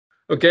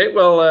Okay,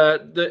 well,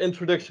 the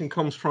introduction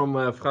comes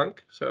from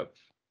Frank, so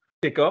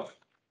kick off.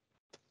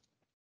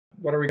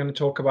 What are we going to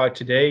talk about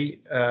today?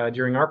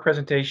 During our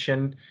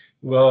presentation,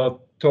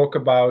 we'll talk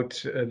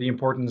about the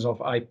importance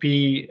of IP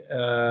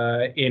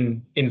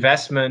in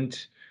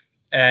investment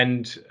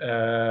and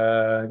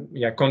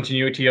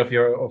continuity of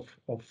your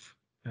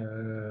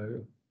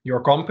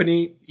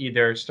company,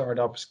 either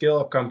startup,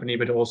 scale-up company,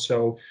 but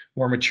also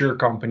more mature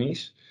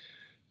companies.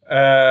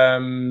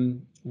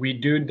 We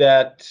do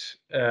that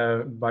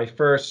by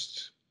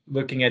first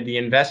looking at the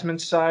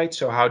investment side.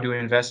 So how do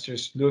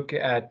investors look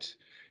at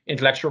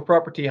intellectual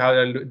property? How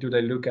do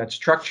they look at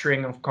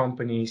structuring of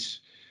companies?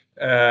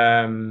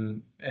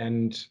 And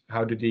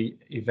how do they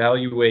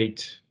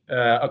evaluate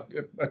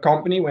a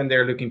company when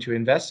they're looking to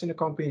invest in a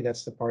company?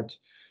 That's the part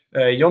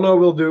Jonno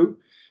will do.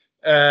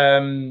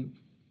 And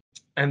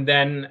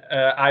then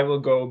I will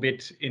go a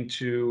bit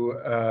into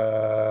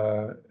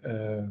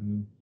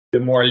the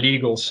more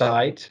legal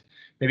side.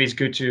 Maybe it's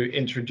good to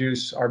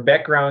introduce our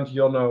background.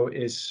 Jonno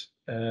is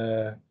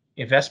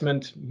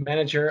investment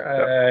manager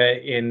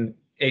in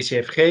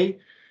ACFG.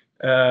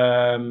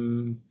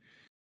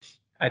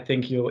 I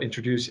think you'll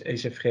introduce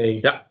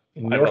ACFG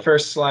in your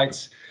first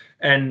slides.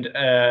 And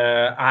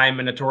I'm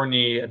an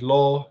attorney at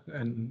law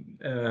and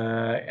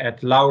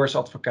at Lauwers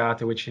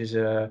Advocaten, which is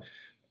a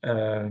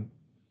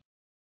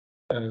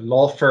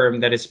law firm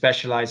that is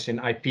specialized in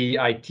IP,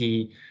 IT,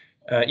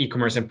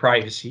 e-commerce, and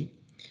privacy.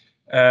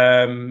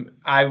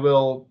 I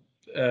will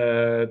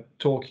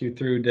talk you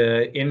through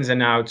the ins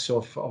and outs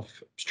of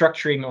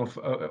structuring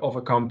of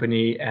a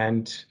company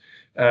and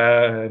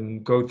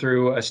go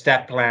through a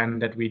step plan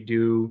that we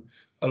do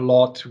a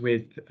lot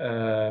with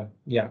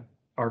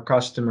our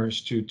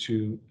customers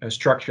to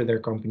structure their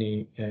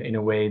company in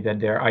a way that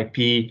their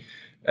IP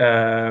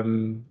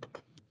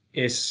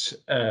is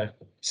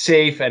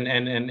safe and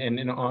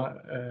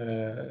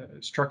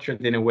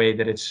structured in a way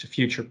that it's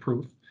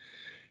future-proof.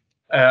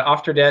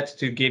 After that,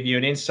 to give you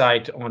an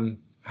insight on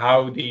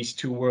how these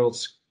two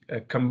worlds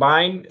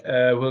combine,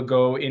 we'll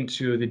go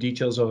into the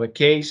details of a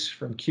case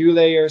from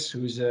QLayers,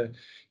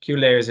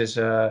 QLayers is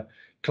a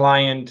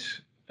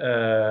client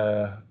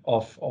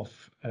of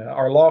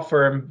our law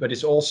firm, but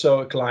is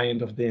also a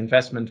client of the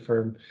investment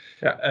firm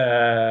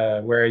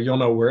where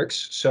Jonno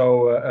works.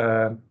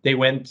 So they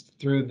went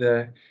through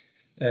the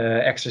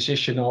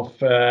exercision of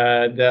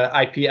the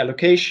IP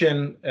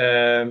allocation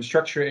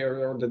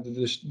structure or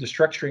the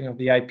structuring of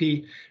the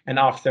IP, and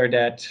after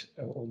that,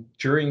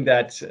 during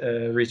that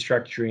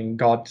restructuring,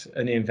 got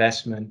an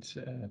investment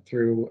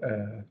through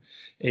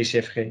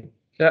ACFG.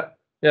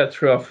 Yeah,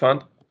 through our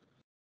fund.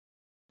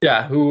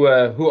 Yeah, who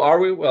are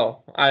we?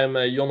 Well, I'm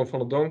Jonno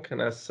van Donk,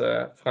 and as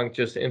Frank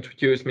just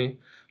introduced me,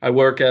 I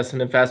work as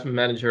an investment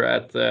manager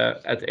at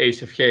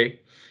ACFG.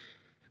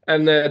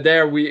 And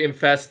there we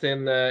invest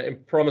in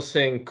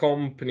promising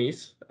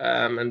companies,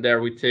 and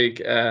there we take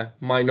a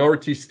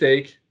minority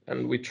stake,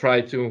 and we try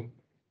to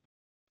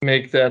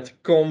make that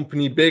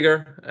company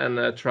bigger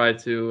and try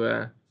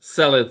to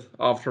sell it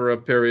after a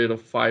period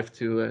of 5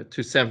 to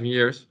 7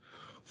 years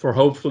for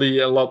hopefully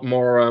a lot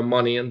more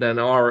money, and then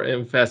our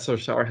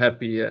investors are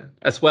happy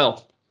as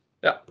well.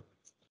 Yeah,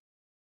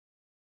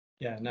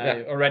 and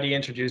I already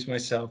introduced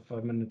myself.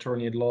 I'm an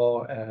attorney at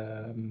law.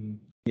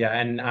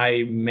 And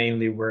I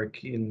mainly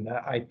work in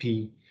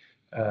IP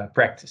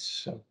practice.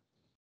 So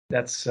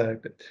that's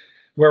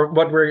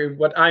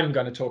what I'm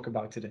going to talk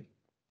about today.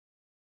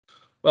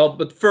 Well,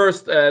 but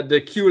first,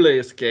 the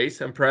QLayers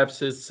case, and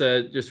perhaps it's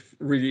just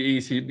really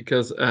easy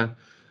because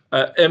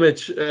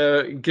image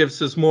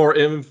gives us more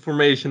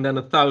information than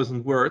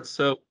 1,000 words.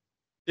 So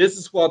this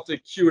is what the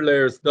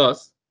QLayers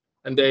does,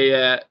 and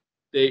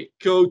they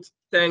code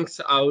thanks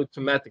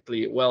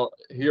automatically. Well,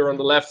 here on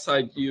the left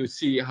side, you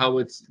see how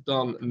it's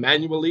done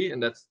manually,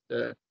 and that's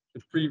the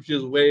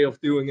previous way of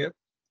doing it.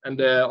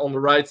 And on the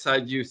right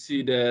side, you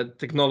see the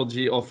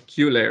technology of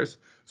QLayers.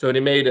 So they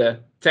made a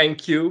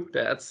thank you.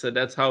 That's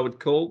how it's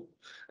called,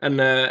 and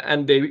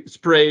they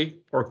spray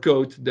or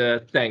code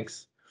the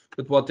thanks.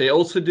 But what they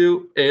also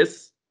do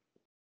is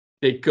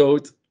they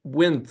code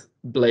wind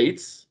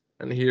blades,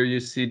 and here you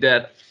see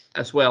that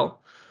as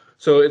well.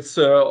 So it's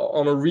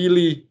on a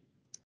really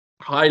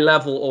high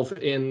level of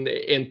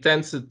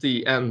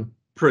intensity and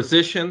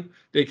precision.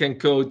 They can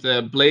code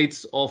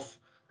blades of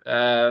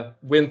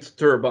wind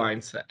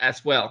turbines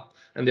as well,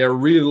 and they're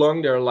really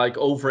long. They're like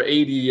over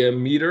 80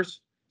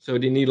 meters, so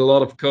they need a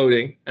lot of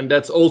coding, and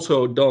that's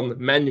also done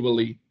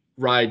manually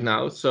right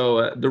now.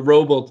 So the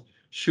robot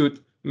should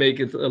make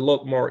it a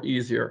lot more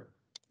easier.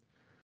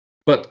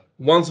 But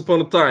once upon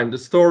a time, the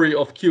story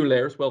of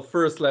QLayers. Well,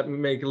 first let me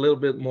make a little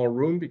bit more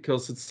room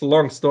because it's a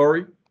long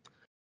story.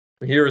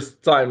 Here is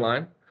the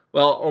timeline.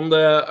 Well, on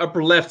the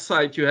upper left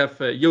side, you have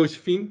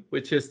Josephine,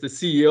 which is the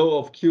CEO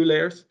of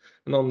QLayers.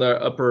 And on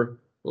the upper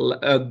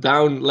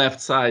down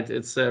left side,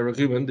 it's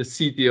Ruben, the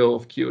CTO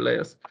of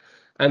QLayers.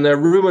 And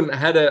Ruben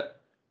had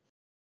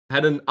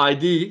an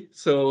idea,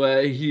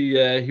 so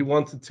he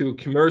wanted to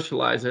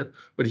commercialize it,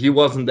 but he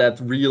wasn't that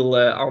real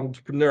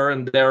entrepreneur.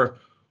 And there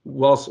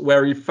was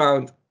where he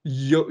found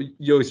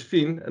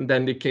Josephine, and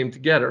then they came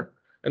together,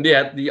 and they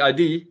had the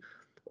idea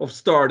of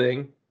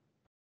starting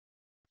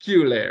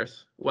Q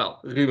layers. Well,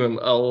 Ruben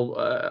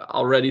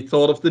already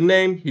thought of the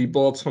name. He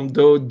bought some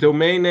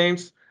domain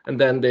names, and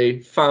then they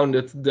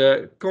founded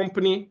the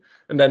company,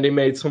 and then they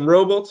made some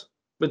robots.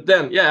 But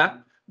then, yeah,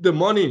 the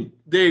money,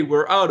 they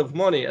were out of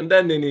money, and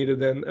then they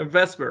needed an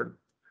investment,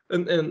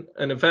 an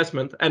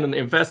investment and an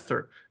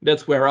investor.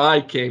 That's where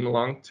I came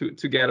along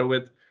together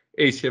with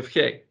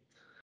ACFG.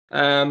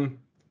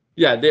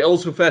 Yeah, they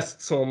also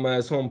vested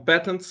some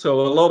patents, so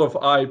a lot of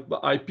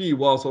IP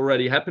was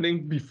already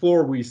happening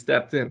before we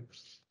stepped in.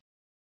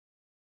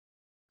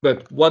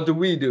 But what do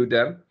we do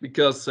then?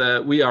 Because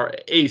we are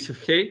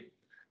ACFG,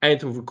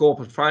 Eindhoven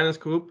Corporate Finance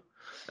Group,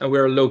 and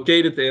we're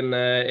located in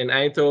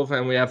Eindhoven,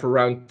 and we have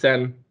around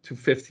 10 to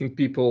 15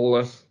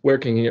 people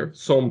working here.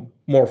 Some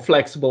more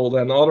flexible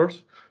than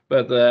others,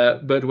 but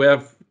we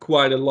have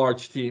quite a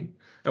large team,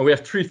 and we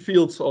have three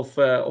fields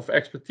of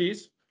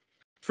expertise.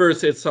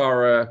 First, it's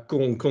our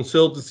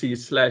consultancy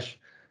slash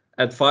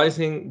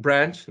advising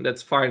branch.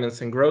 That's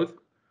finance and growth.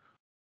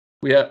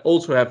 We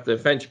also have the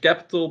venture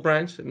capital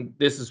branch, and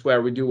this is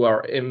where we do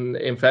our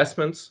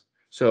investments.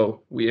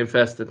 So we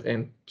invested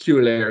in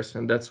Q layers,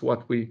 and that's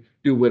what we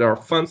do with our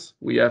funds.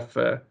 We have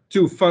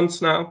two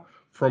funds now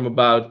from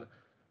about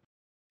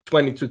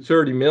 20 to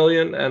 30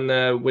 million,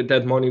 and with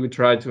that money we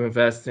try to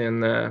invest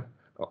in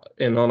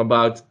on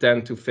about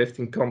 10 to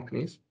 15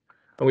 companies.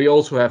 And we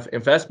also have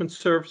investment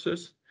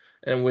services,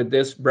 and with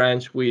this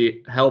branch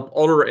we help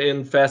other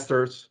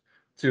investors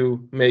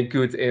to make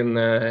good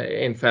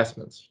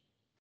investments.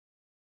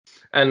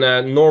 And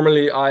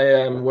normally I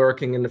am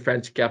working in the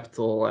venture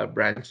capital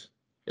branch.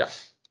 Yeah.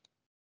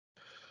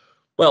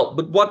 Well,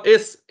 but what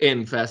is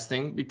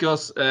investing?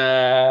 Because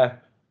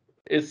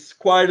it's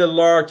quite a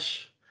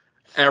large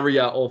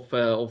area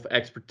of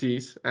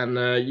expertise, and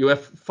you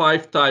have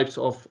 5 types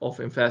of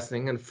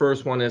investing. And the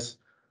first one is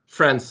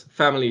friends,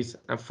 families,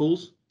 and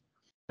fools.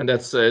 And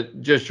that's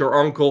just your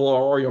uncle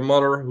or your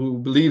mother who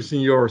believes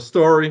in your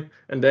story,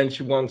 and then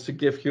she wants to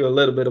give you a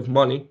little bit of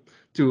money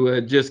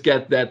to just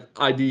get that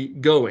idea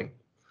going.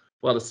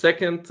 Well, the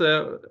second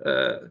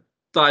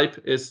type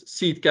is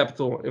seed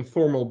capital,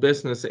 informal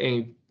business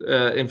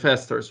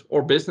investors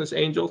or business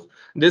angels.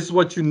 And this is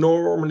what you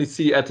normally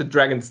see at the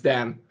Dragon's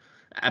Den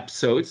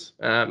episodes,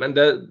 and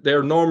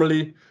they're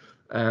normally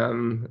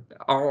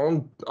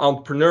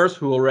entrepreneurs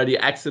who already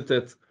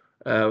exited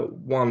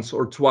once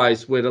or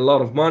twice with a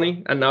lot of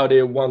money, and now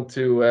they want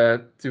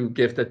to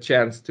give that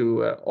chance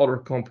to other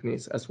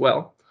companies as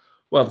well.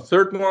 Well, the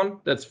third one,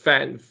 that's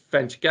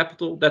venture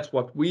capital. That's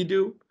what we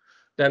do.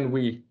 Then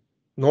we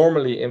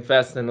normally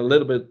invest in a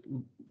little bit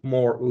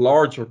more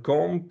larger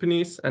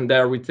companies, and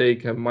there we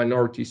take a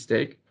minority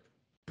stake.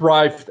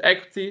 Private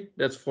equity,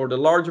 that's for the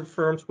larger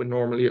firms with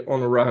normally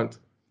on around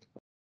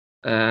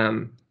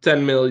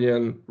 10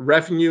 million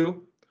revenue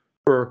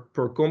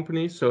per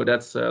company, so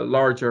that's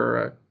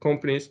larger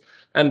companies.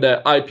 And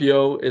the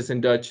IPO is in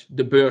Dutch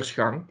de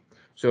beursgang,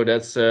 so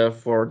that's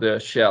for the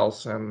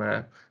shells,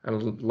 and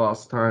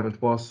last time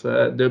it was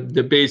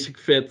the basic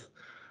fit.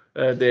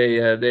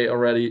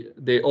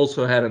 They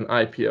also had an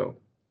IPO.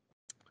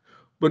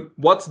 But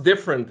what's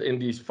different in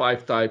these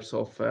 5 types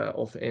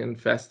of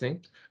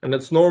investing? And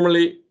it's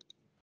normally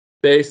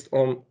based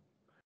on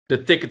the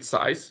ticket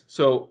size.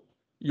 So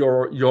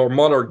your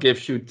mother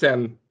gives you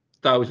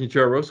 10,000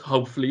 euros,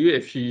 hopefully,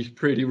 if she's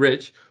pretty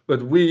rich.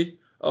 But we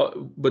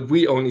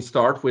only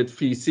start with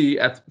VC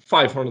at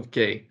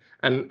 500k,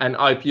 and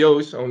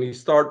IPOs only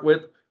start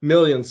with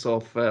millions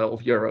of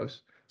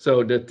euros.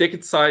 So the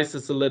ticket size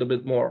is a little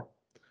bit more.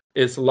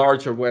 It's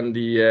larger when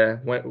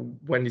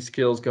the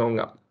scale is going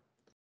up.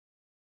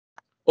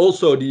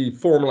 Also, the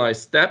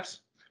formalized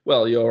steps.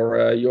 Well,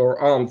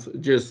 your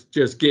aunt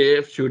just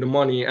gives you the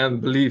money and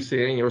believes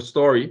in your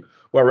story,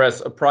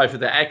 whereas a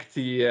private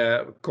equity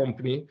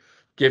company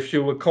gives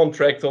you a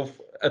contract of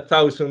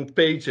 1,000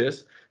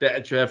 pages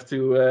that you have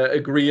to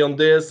agree on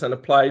this and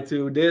apply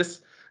to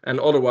this, and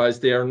otherwise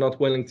they are not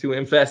willing to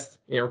invest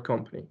in your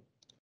company.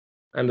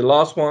 And the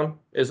last one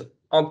is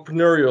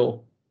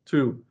entrepreneurial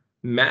to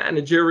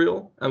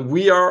managerial, and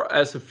we are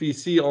as a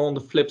VC on the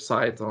flip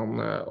side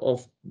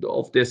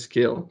of this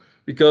scale,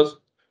 because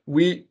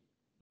we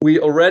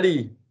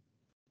already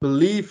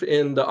believe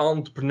in the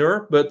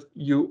entrepreneur, but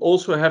you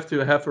also have to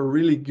have a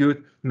really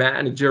good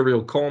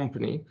managerial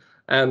company.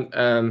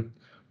 And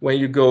when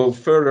you go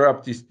further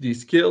up the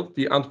scale,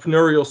 the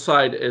entrepreneurial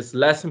side is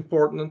less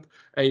important,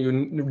 and you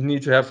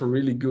need to have a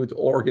really good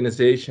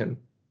organization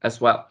as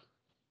well.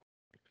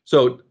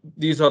 So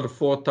these are the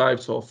 4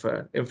 types of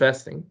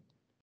investing.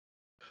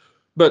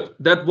 But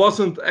that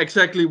wasn't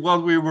exactly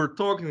what we were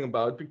talking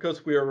about,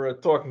 because we were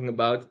talking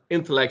about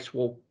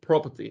intellectual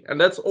property.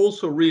 And that's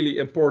also really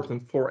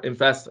important for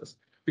investors,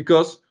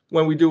 because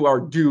when we do our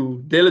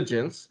due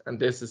diligence, and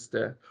this is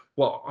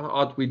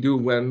what we do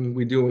when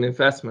we do an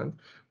investment,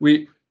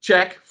 we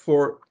check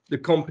for the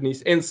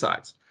company's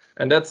insights,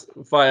 and that's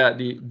via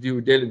the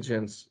due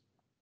diligence.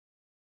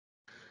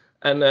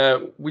 And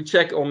we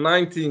check on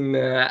 19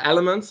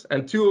 elements,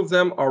 and 2 of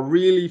them are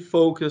really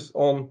focused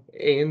on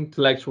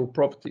intellectual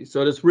property.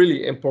 So that's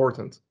really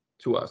important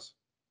to us.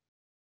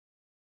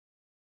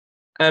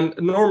 And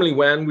normally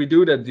when we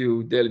do that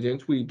due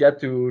diligence, we get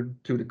to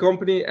the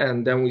company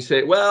and then we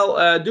say,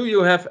 well, do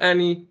you have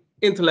any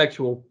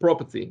intellectual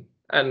property?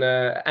 And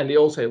they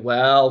all say,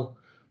 well,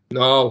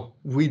 no,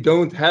 we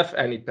don't have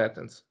any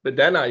patents. But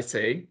then I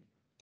say,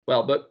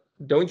 well, but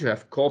don't you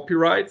have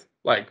copyright,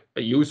 like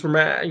a user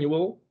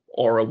manual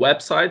or a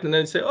website? And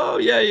then they say, oh,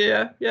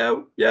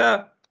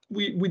 yeah,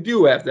 we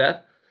do have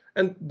that.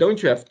 And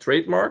don't you have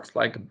trademarks,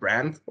 like a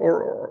brand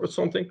or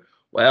something?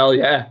 Well,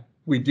 yeah,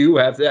 we do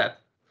have that.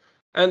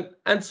 And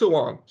so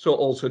on. So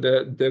also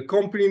the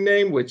company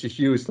name, which is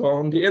used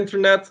on the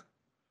internet.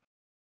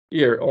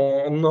 Here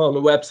on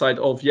the website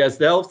of Yes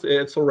Delft,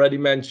 it's already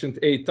mentioned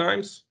 8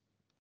 times.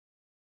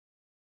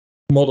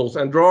 Models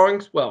and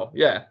drawings. Well,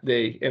 yeah,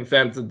 they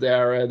invented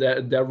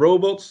their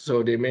robots,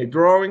 so they made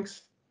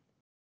drawings.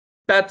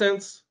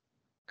 Patents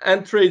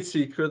and trade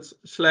secrets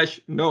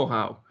 /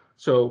 know-how.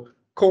 So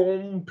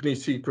company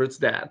secrets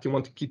that you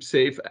want to keep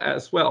safe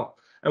as well.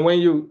 And when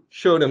you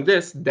show them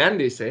this, then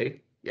they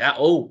say, yeah,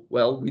 oh,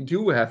 well, we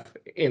do have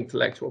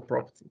intellectual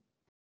property.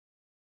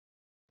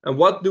 And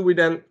what do we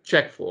then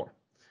check for?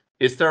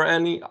 Is there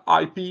any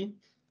IP?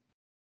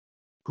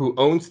 Who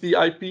owns the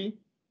IP?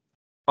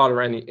 Are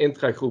there any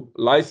intra-group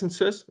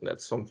licenses?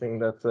 That's something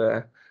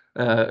that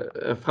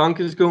Frank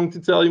is going to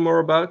tell you more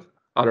about.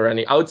 Are there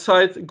any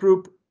outside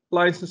group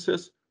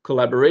licenses,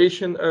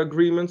 collaboration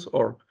agreements,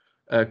 or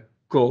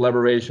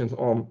collaborations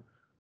on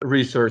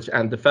research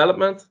and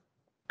development?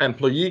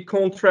 Employee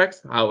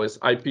contracts, how is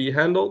IP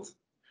handled?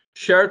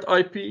 Shared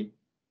IP,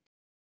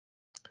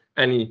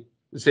 any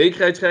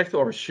zekerheidsrechten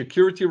or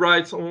security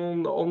rights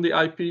on the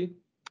IP?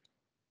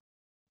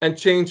 And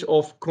change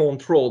of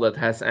control that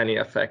has any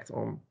effect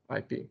on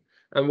IP.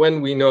 And when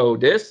we know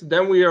this,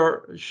 then we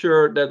are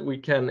sure that we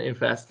can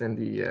invest in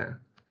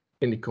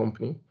the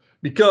company,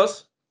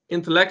 because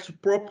intellectual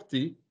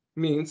property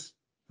means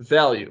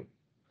value.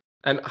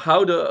 And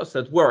how does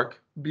that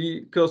work?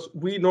 Because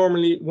we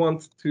normally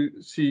want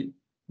to see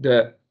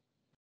the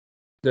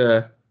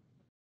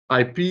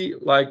IP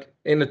like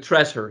in a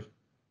treasure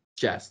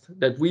chest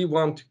that we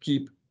want to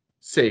keep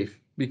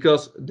safe,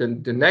 because the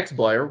next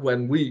buyer,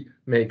 when we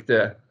make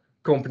the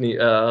company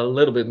a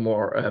little bit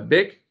more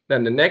big,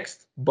 then the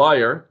next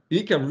buyer,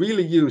 he can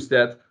really use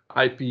that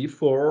IP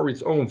for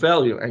its own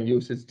value and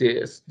use its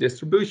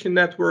distribution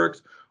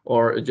networks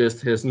or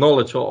just his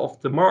knowledge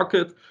of the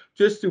market,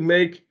 just to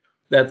make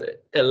that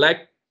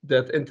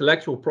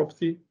intellectual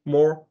property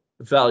more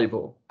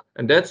valuable.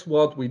 And that's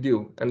what we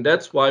do. And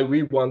that's why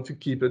we want to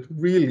keep it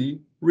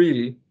really,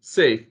 really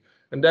safe.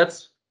 And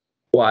that's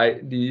why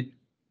the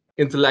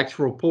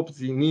intellectual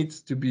property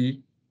needs to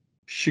be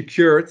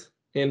secured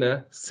in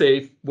a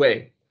safe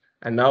way.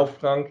 And now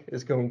Frank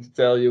is going to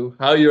tell you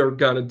how you're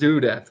going to do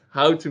that,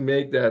 how to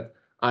make that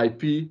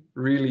IP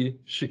really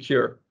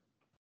secure.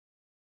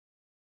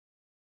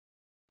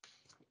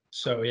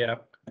 So yeah,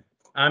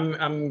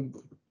 I'm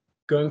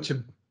going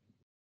to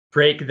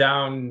break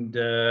down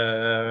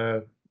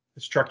the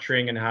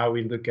structuring and how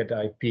we look at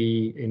IP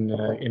in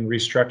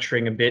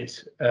restructuring a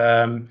bit.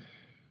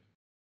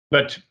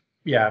 But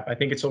yeah, I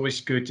think it's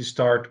always good to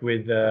start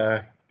with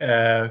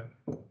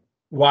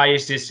why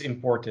is this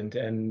important?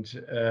 And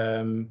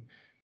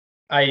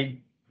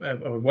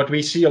what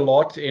we see a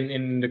lot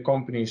in the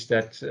companies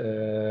that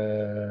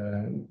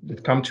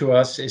come to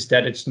us is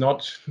that it's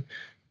not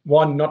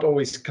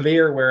always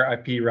clear where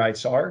IP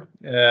rights are.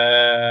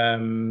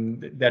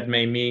 That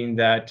may mean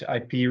that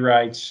IP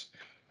rights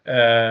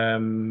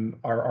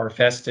are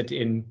vested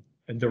in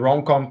the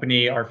wrong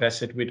company, are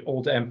vested with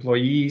old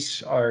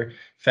employees, are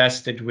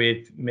vested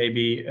with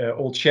maybe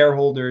old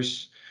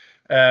shareholders,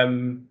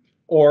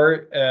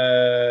 or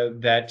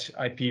that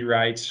IP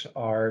rights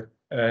are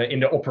in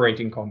the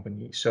operating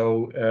company.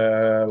 So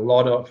a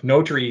lot of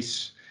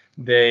notaries,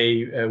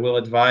 they will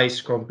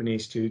advise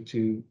companies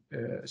to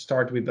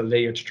start with a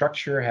layered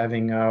structure,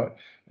 having a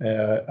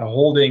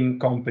holding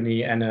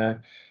company and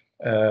a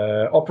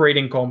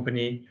operating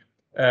company,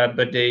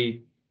 but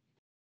they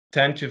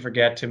tend to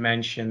forget to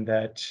mention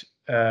that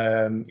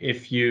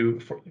if you,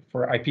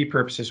 for IP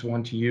purposes,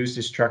 want to use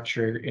the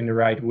structure in the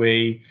right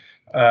way,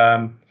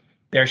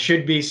 there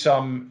should be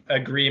some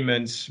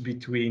agreements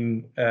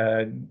between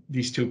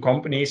these two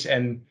companies,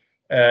 and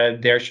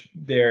there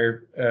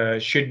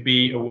should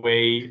be a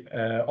way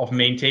of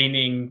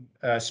maintaining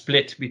a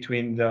split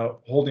between the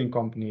holding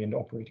company and the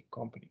operating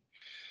company.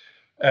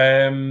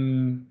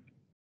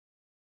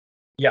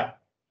 Yeah.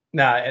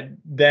 Now,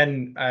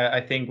 then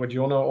I think what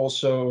Jonno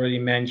also already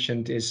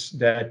mentioned is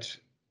that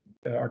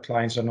our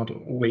clients are not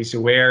always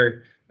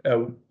aware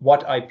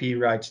what IP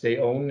rights they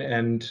own,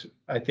 and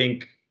I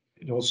think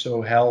it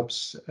also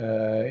helps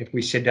if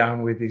we sit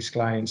down with these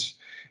clients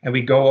and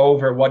we go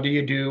over what do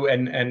you do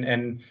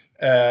and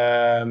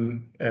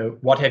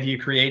what have you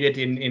created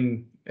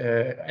in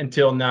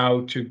until now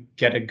to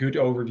get a good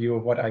overview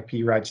of what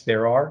IP rights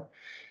there are.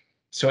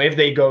 So if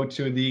they go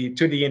to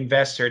the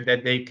investor,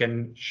 that they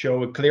can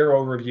show a clear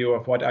overview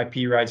of what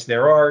IP rights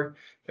there are,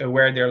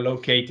 where they're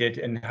located,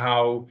 and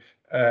how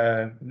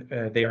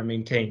they are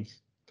maintained.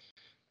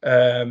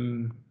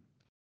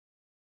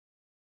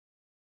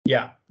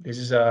 Yeah, this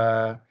is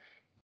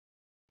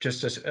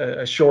just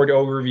a short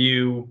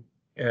overview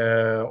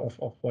of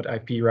what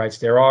IP rights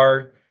there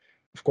are.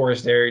 Of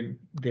course,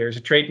 there's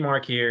a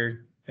trademark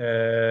here.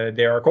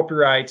 There are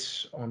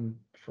copyrights on,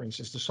 for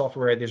instance, the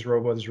software this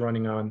robot is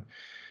running on.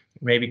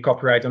 Maybe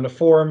copyright on the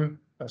form.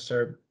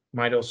 There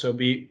might also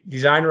be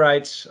design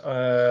rights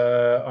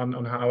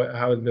on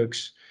how it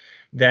looks.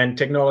 Then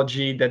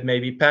technology that may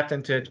be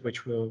patented,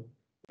 which will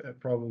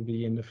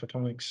probably in the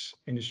photonics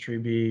industry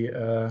be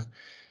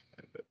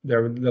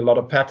there are a lot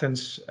of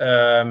patents.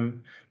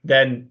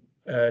 Then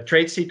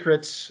trade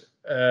secrets.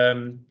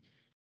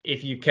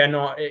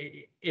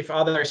 If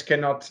others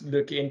cannot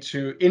look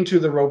into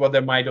the robot,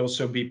 there might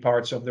also be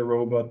parts of the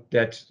robot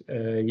that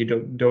you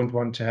don't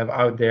want to have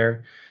out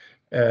there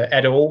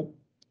at all,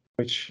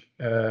 which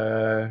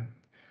is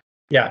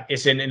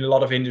in a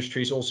lot of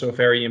industries also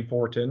very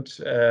important.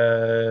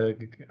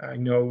 I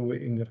know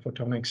in the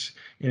photonics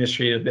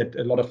industry that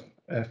a lot of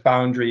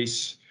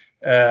foundries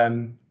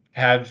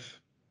have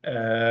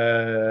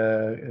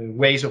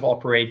ways of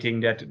operating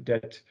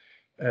that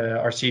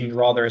are seen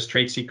rather as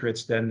trade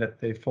secrets than that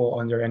they fall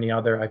under any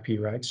other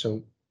IP rights.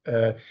 So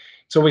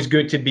it's always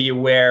good to be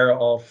aware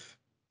of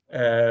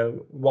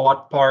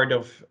what part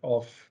of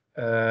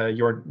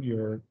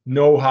your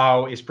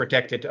know-how is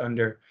protected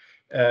under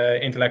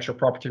intellectual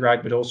property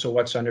right, but also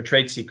what's under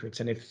trade secrets.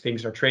 And if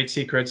things are trade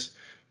secrets,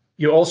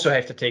 you also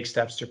have to take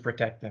steps to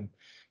protect them.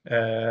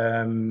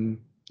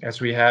 As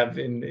we have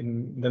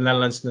in the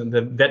Netherlands, the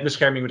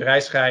wetbescherming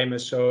bedrijfsgeheimen,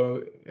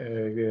 so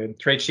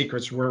trade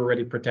secrets were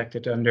already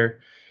protected under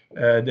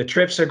the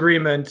TRIPS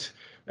agreement,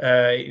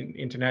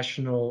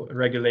 international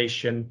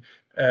regulation,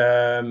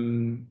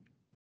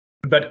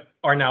 but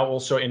are now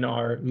also in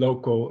our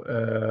local,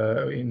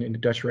 in the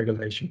Dutch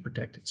regulation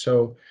protected.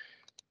 So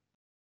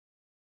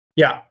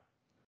yeah,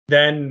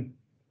 then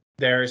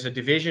there's a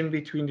division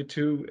between the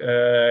two.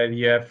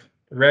 You have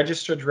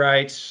registered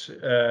rights,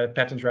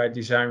 patent right,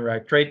 design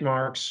right,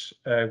 trademarks,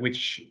 of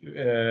which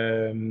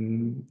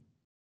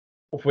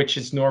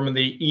is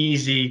normally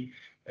easy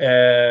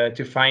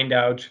to find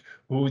out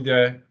who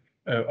the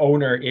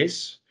owner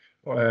is,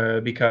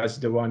 because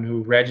the one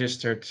who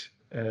registered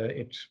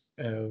it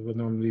will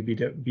normally be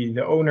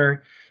the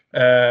owner.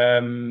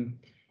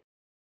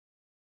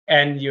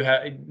 And you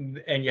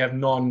have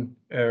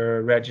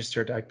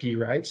non-registered IP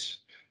rights,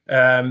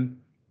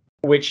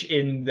 which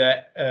in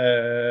the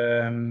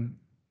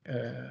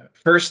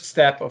first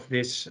step of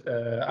this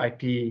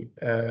IP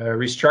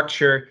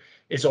restructure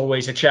is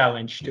always a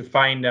challenge to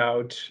find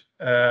out,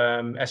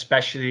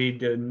 especially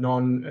the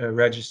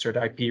non-registered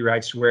IP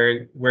rights,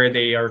 where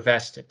they are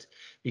vested,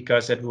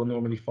 because that will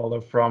normally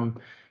follow from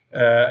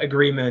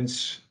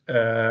agreements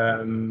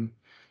with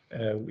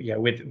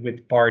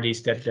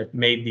parties that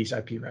made these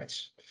IP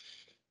rights.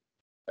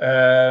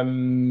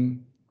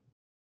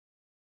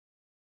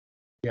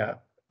 Yeah.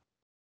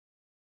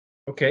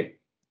 Okay.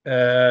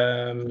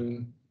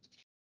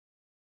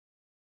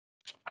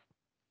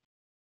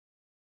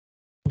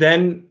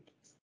 Then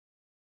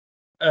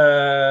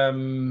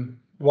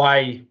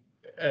why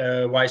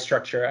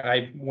structure?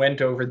 I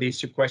went over these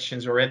two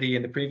questions already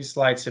in the previous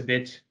slides a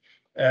bit.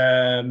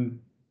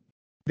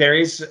 There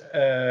is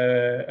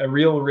a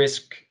real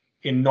risk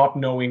in not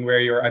knowing where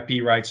your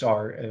IP rights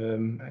are.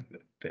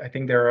 I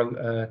think there are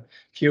a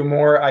few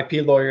more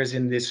IP lawyers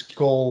in this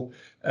call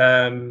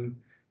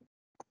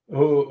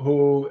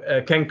who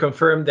can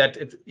confirm that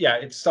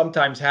it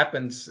sometimes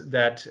happens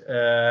that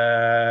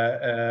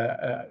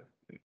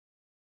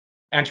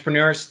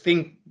entrepreneurs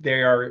think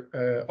they are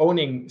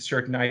owning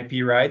certain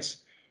IP rights,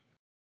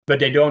 but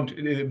they don't.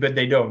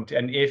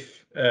 And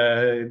if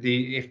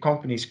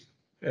companies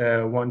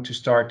want to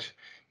start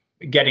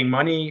getting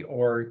money,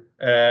 or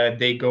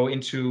they go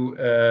into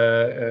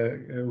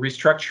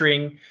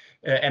restructuring,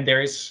 and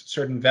there is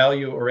certain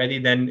value already,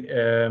 then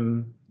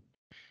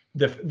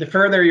the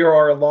further you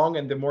are along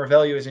and the more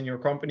value is in your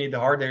company, the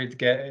harder it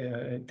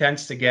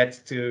tends to get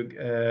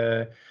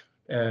to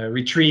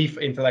retrieve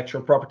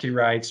intellectual property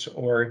rights,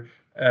 or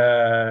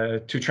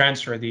to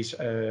transfer these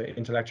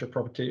intellectual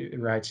property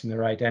rights in the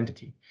right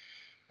entity.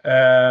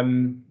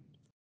 Then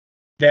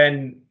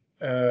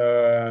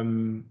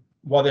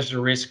what is the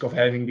risk of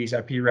having these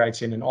IP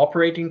rights in an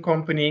operating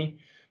company?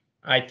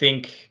 I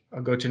think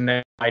I'll go to the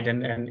next slide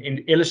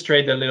and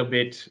illustrate a little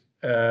bit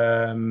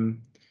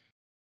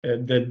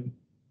the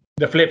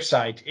flip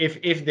side.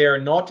 If they're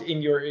not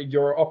in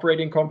your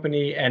operating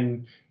company,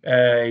 and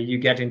you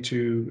get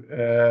into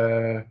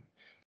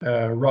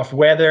rough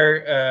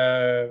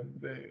weather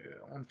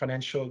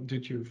due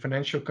to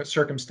financial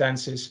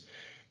circumstances,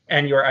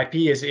 and your IP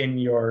is in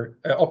your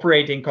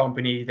operating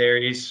company, there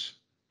is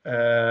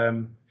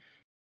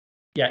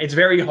it's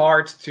very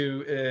hard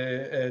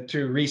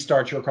to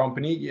restart your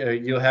company.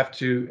 You'll have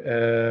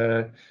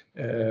to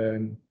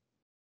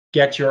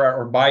get your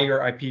or buy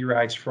your IP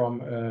rights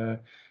from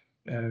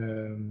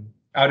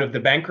out of the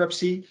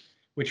bankruptcy,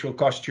 which will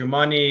cost you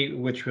money,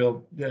 which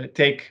will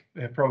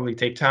probably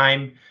take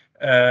time,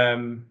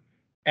 and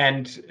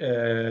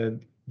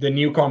the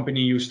new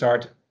company you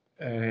start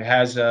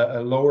has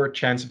a lower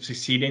chance of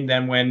succeeding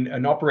than when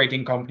an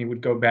operating company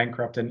would go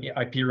bankrupt and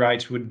IP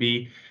rights would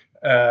be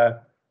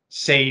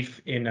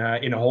safe in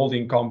a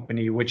holding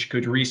company, which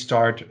could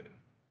restart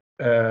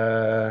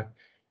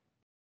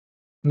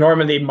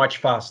normally much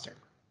faster.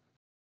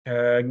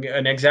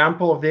 An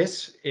example of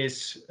this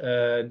is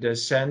the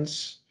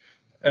Sense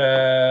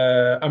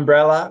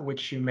umbrella,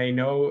 which you may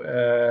know.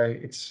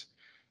 It's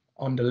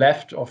on the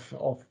left of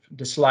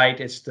the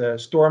slide. It's the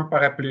storm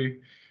paraplu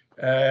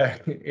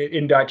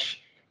in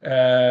Dutch.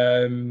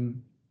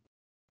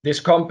 This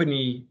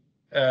company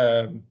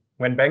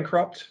went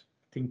bankrupt,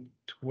 I think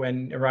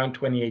around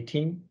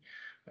 2018.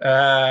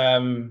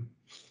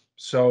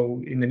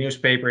 So in the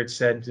newspaper it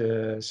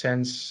said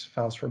Sense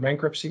files for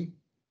bankruptcy.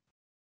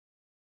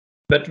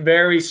 But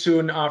very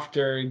soon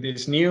after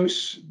this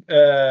news,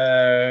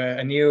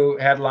 a new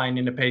headline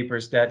in the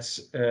papers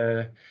that's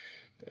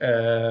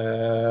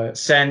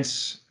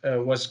Sense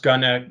was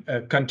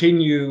gonna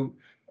continue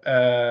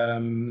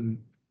as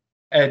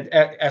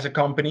a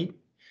company.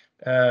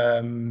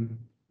 And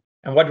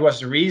what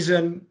was the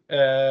reason?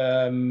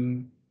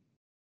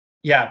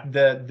 Yeah,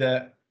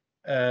 the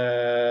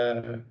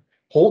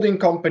holding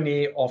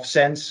company of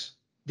Sense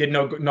did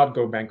not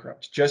go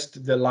bankrupt.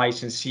 Just the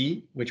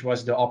licensee, which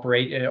was the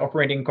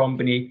operating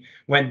company,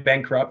 went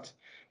bankrupt,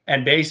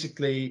 and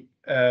basically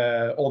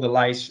all the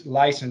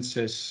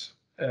licenses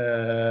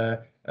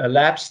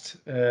lapsed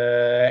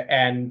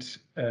and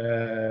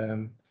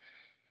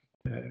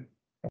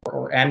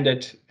or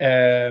ended,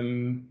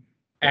 and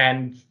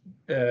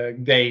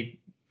they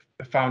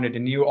founded a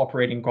new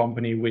operating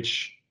company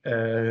which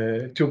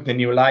took the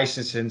new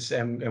licenses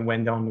and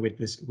went on with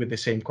the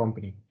same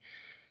company.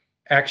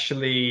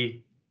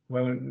 Actually,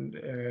 when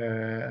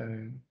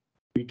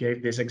we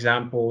gave this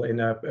example in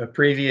a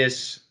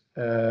previous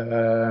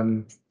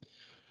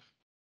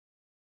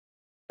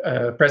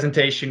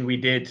presentation we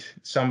did,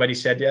 somebody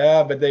said,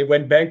 yeah, but they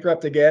went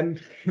bankrupt again,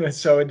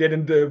 so it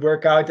didn't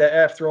work out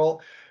after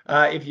all.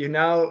 If you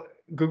now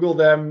Google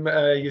them,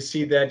 you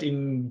see that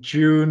in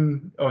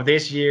June of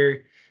this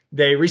year,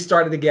 they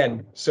restarted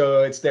again.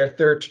 So it's their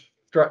third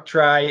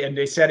try, and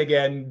they said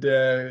again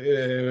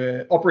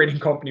the operating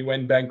company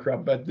went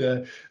bankrupt, but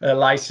the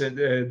license,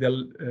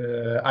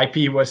 the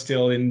IP was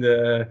still in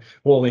the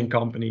holding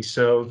company.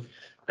 So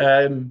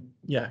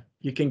yeah,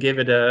 you can give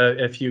it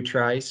a few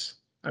tries.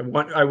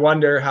 I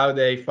wonder how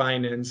they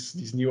finance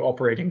these new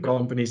operating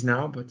companies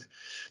now, but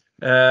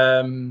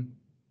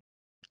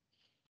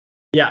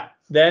yeah,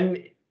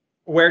 then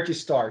where to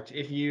start?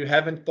 If you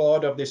haven't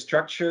thought of this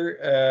structure,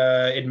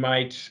 it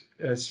might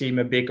seem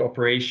a big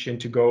operation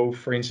to go,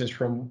 for instance,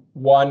 from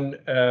one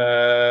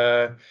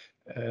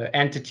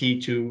entity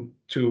to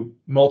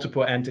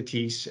multiple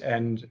entities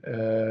and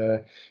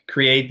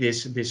create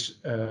this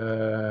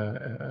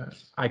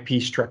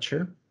IP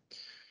structure.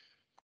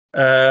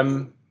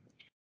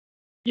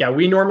 Yeah,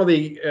 we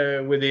normally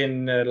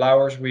within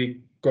Lauwers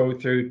we go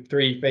through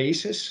 3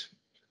 phases.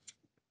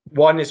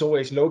 One is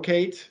always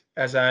locate,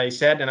 as I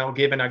said, and I'll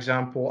give an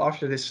example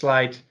after this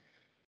slide.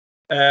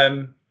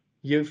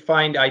 You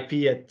find IP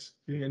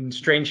in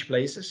strange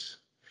places,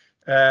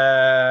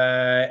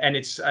 and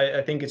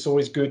I think it's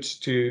always good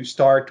to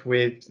start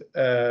with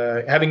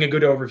having a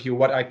good overview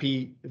what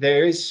IP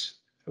there is,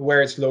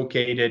 where it's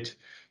located,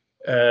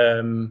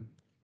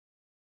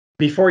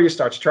 before you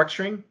start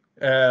structuring.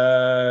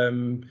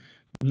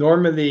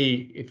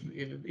 Normally, if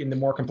in the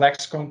more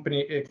complex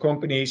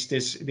companies,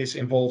 this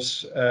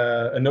involves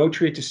a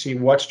notary to see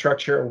what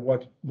structure or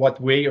what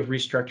way of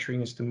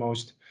restructuring is the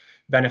most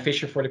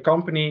beneficial for the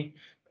company.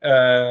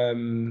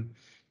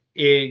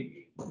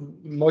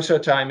 Most of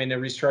the time in a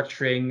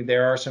restructuring,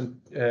 there are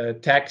some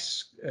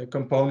tax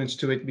components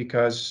to it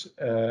because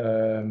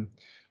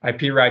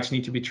IP rights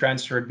need to be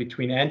transferred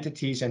between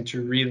entities, and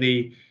to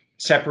really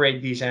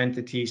separate these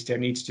entities, there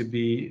needs to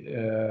be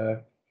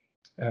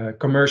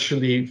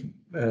commercially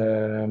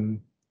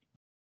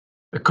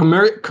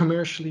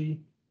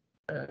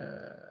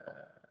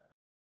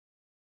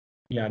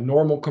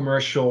normal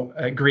commercial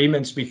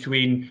agreements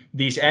between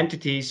these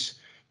entities,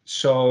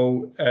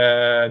 so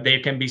they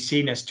can be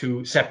seen as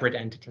 2 separate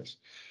entities.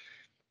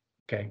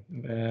 Okay,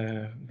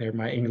 they're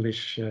my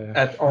English.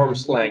 At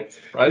arm's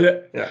length,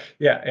 right?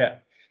 Yeah.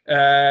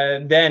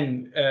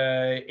 Then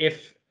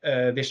if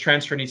this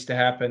transfer needs to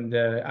happen,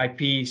 the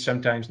IP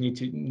sometimes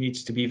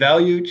needs to be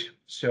valued,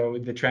 so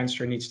the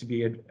transfer needs to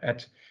be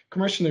at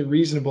commercially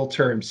reasonable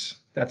terms.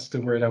 That's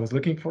the word I was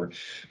looking for.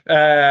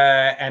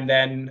 And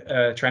then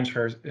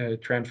transfers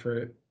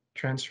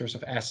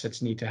of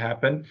assets need to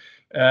happen.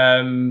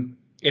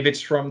 If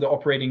it's from the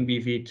operating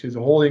BV to the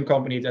holding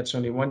company, that's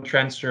only one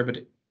transfer,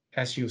 but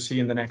as you'll see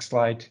in the next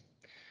slide,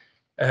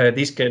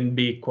 these can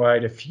be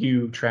quite a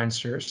few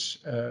transfers.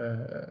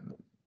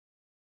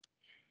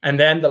 And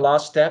then the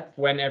last step,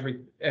 when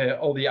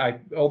all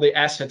the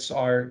assets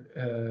are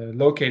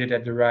located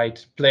at the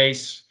right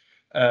place,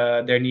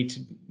 there needs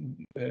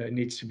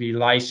to be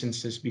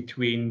licenses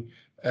between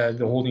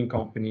the holding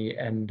company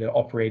and the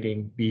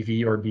operating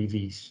BV or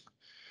BVs.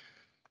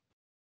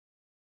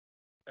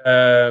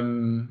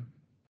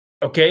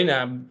 Okay,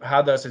 now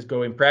how does this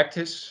go in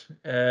practice?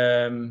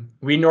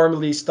 We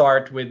normally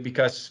start with,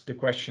 because the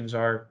questions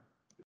are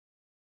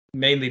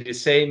mainly the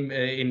same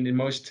in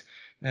most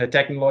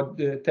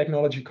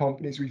technology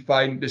companies, we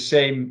find the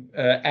same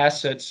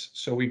assets.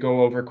 So we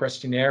go over a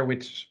questionnaire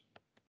with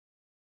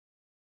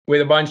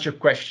a bunch of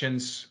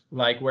questions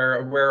like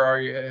where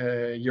are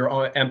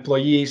your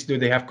employees? Do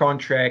they have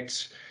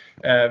contracts?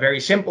 Very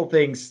simple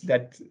things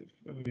that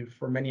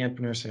for many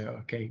entrepreneurs say,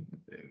 okay,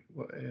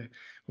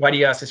 why do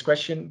you ask this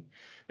question?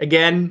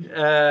 Again,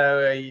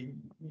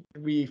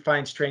 we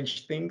find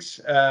strange things,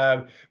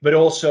 but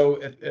also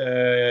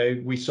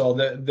we saw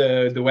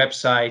the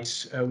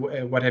websites.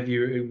 What have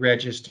you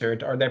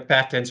registered? Are there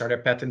patents? Are there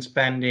patents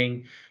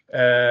pending?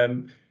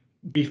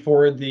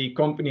 Before the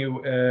company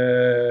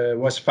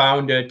was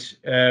founded,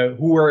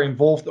 who were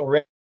involved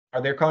already?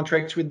 Are there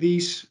contracts with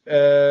these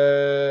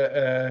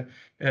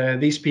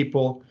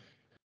people?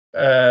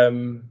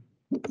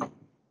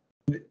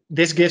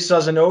 This gives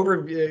us an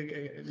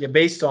overview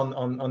based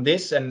on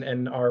this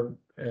and our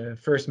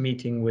first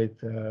meeting with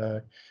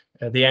the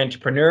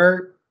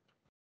entrepreneur.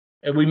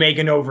 We make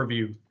an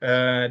overview.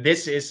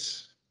 This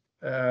is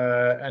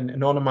an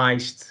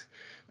anonymized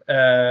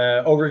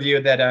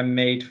overview that I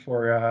made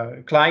for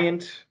a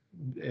client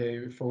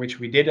for which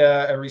we did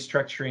a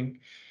restructuring.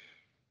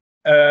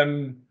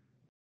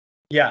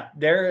 Yeah,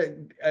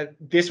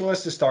 this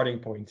was the starting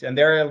point, and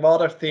there are a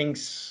lot of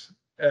things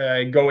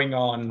going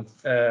on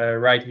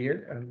right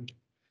here. I'm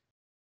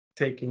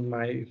taking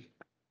my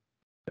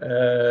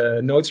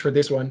notes for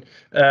this one.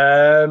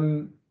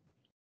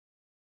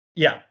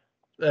 Yeah,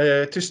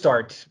 to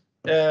start,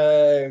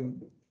 there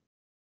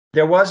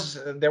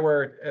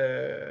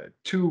were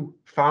two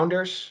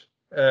founders,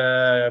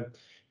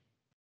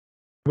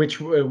 which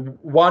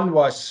one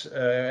was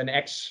an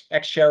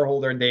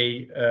ex-shareholder.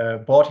 They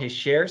bought his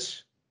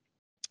shares,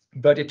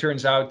 but it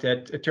turned out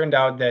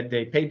that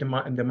they paid the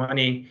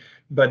money,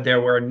 but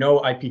there were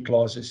no IP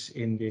clauses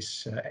in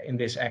this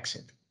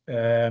exit.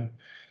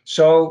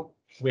 So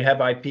we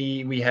have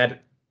IP. We had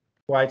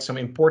quite some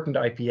important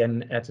IP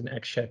at an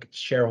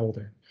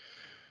ex-shareholder.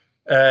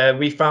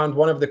 We found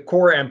one of the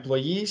core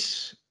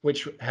employees,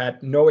 which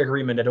had no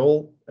agreement at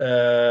all.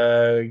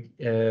 They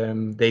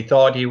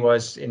thought he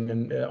was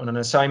on an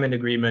assignment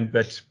agreement,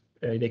 but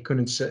they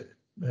couldn't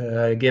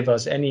give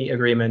us any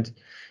agreement.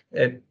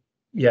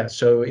 Yeah,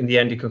 so in the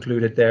end, he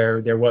concluded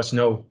there was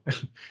no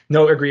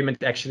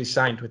agreement actually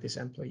signed with this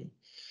employee.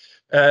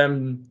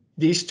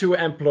 These two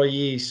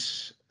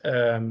employees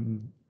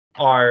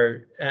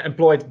are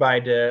employed by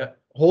the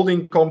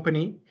holding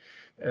company.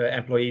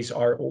 Employees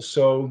are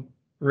also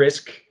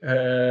risk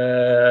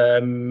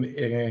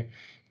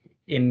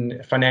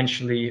in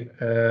financially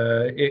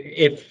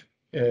if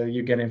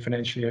you get in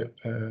financially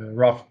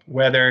rough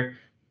weather.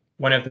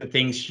 One of the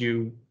things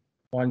you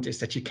want is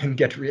that you can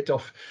get rid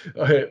of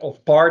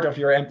part of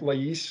your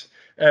employees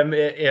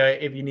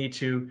if you need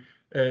to.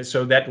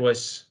 So that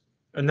was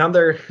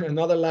another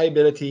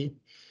liability.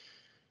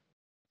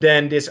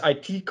 Then this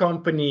IT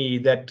company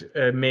that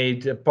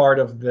made a part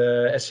of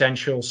the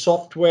essential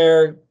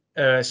software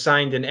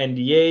signed an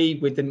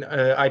NDA with an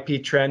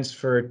IP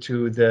transfer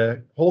to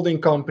the holding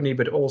company,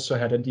 but also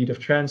had a deed of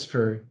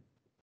transfer.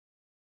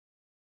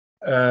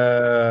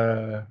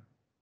 I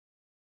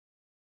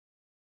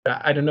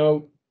don't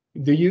know.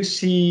 Do you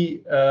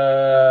see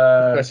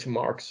question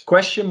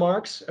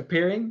marks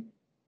appearing?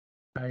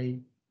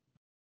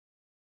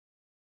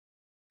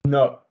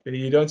 No,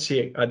 you don't see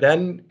it.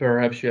 Then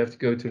perhaps you have to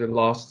go to the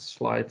last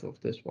slide of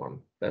this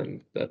one.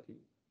 Then that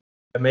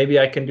maybe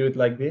I can do it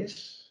like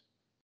this.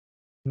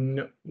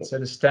 No, it's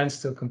at a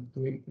standstill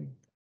completely.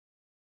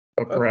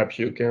 Or perhaps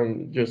you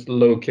can just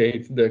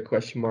locate the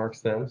question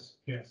marks then.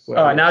 Yes.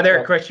 Oh, now there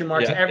are question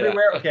marks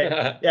everywhere. Yeah.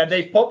 Okay. Yeah,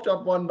 they popped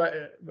up one,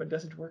 but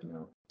does it work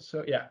now?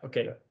 So yeah,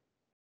 okay.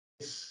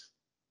 This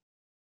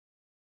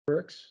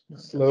works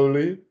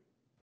slowly.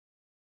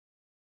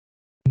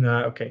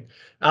 No, okay.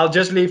 I'll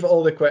just leave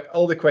all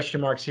the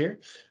question marks here.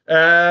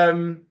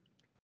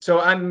 So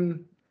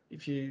I'm.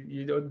 If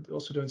you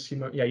don't see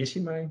my, you see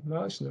my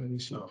mouse? No, you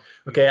see. No.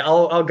 Okay,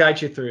 I'll guide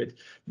you through it.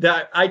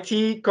 The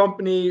IT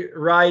company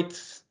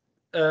right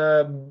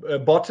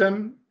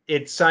bottom,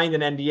 it signed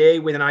an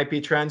NDA with an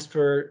IP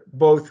transfer,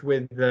 both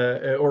with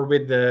the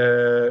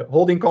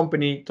holding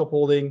company, top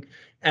holding,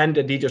 and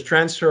a deed of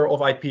transfer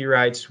of IP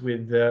rights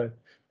with the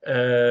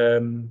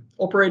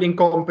operating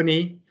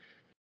company.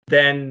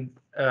 Then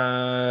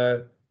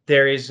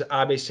there is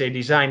ABC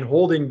Design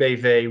Holding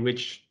BV,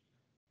 which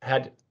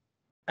had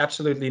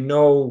absolutely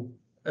no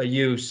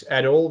use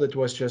at all. That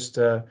was just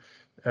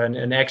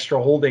an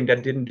extra holding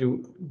that didn't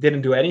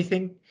do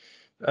anything.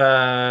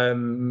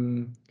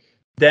 Then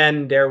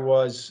there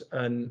was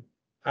an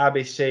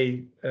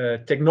ABC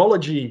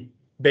Technology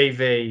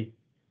BV,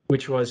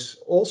 which was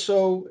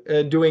also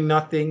doing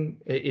nothing.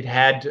 It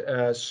had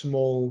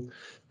small,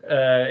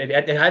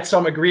 it had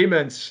some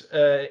agreements,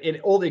 in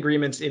all the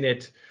agreements in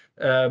it,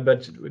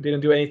 but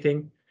didn't do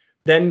anything.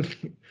 Then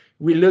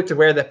we looked at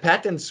where the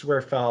patents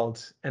were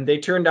filed, and they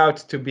turned out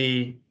to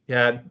be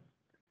at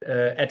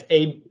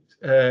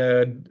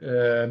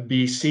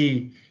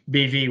ABC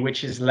BV,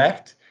 which is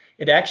left.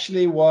 It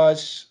actually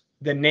was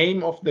the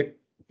name of the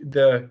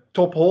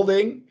top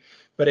holding,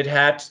 but it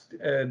had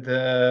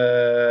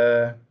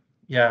the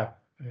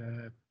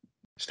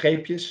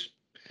streepjes,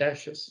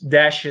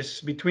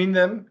 dashes between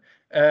them.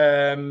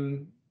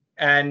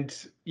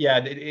 And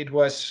yeah, it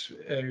was,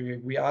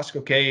 we asked,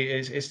 okay,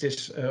 is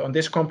this on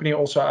this company?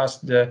 Also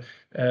asked the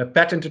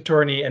patent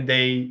attorney, and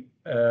they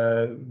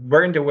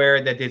weren't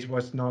aware that this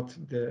was not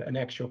an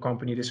actual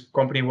company. This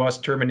company was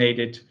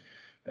terminated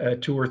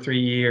 2 or 3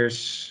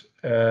 years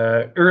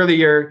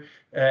earlier,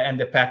 and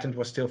the patent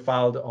was still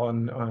filed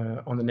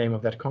on the name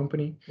of that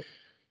company.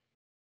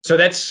 So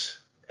that's,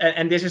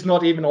 and this is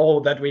not even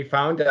all that we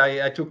found.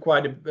 I took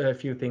quite a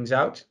few things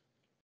out.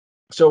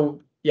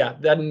 So yeah,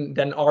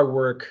 then our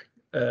work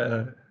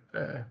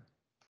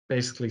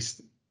basically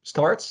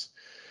starts.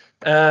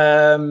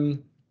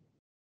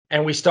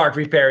 And we start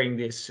repairing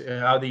this.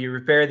 How do you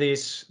repair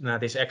this? Now,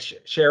 this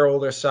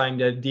ex-shareholder signed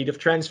a deed of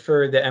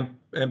transfer. The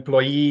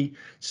employee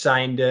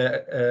signed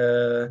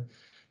an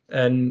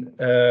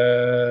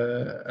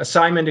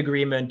assignment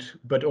agreement,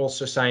 but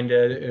also signed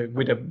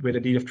with a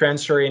deed of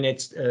transfer in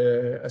it,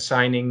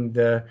 assigning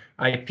the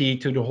IP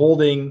to the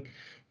holding.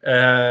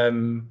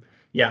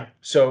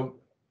 So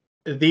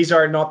these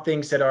are not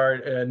things that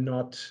are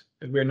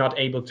we're not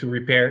able to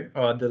repair.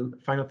 The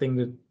final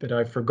thing that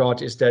I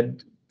forgot is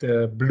that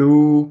the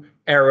blue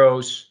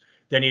arrows,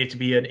 there needed to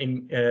be an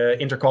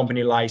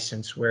intercompany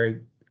license,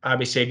 where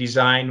ABC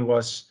Design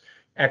was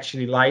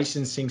actually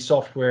licensing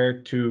software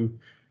to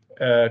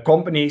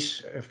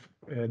companies,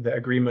 the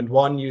agreement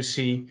 1 you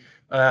see,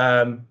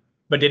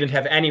 but didn't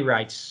have any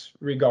rights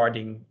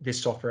regarding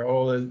this software.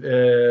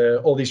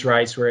 All these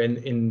rights were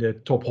in the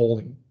top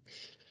holding.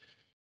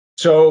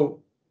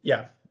 So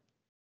yeah,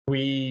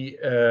 we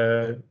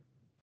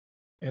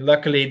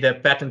luckily the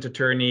patent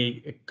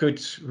attorney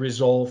could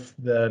resolve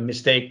the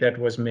mistake that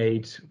was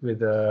made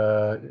with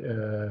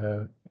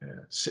a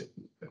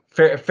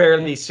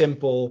fairly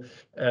simple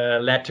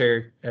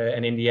letter,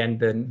 and in the end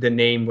the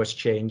name was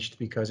changed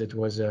because it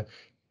was a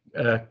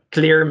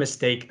clear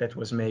mistake that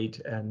was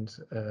made, and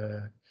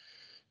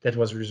that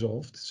was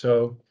resolved.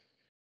 So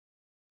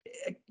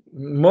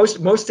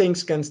most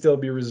things can still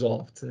be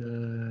resolved.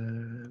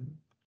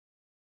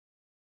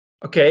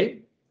 Okay.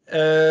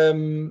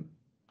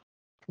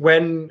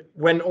 When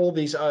all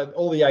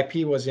the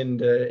IP was in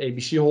the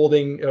ABC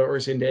holding, or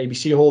is in the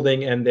ABC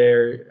holding, and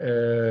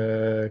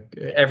they're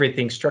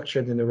everything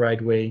structured in the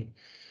right way,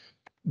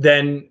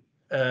 then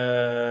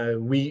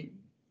we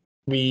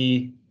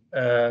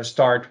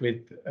start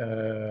with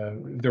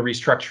the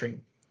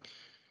restructuring.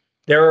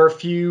 There are a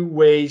few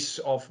ways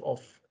of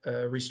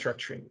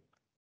restructuring.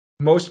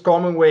 Most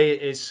common way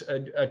is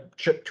a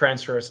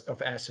transfer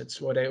of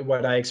assets. What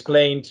I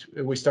explained,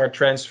 we start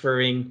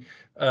transferring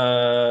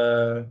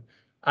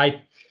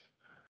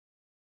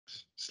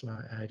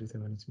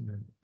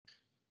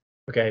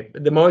Okay,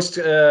 the most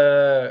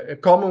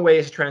common way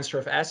is transfer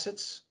of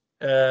assets.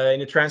 In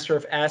the transfer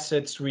of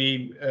assets,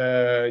 we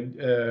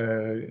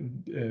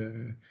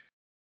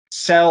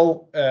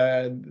sell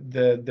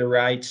the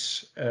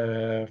rights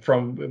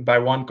by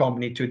one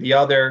company to the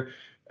other.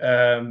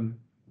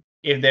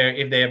 If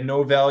they have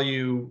no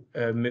value,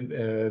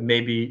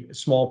 maybe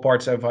small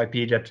parts of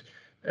IP that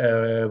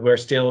were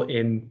still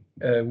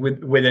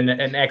with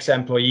an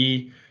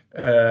ex-employee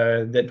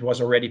that was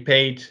already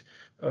paid,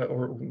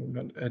 or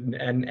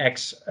an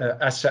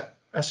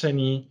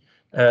ex-assignee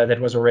that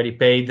was already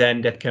paid,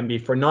 then that can be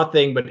for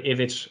nothing. But if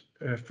it's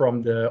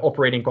from the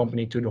operating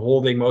company to the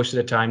holding, most of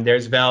the time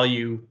there's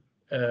value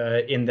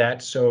in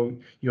that. So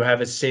you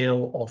have a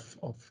sale of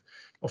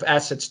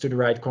assets to the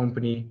right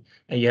company,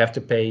 and you have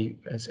to pay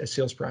a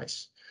sales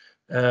price.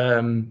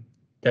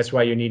 That's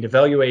why you need a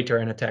valuator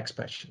and a tax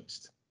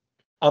specialist.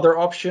 Other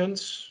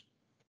options,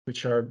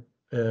 which are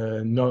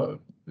no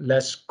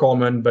less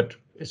common, but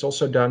it's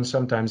also done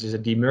sometimes, is a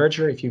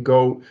demerger. If you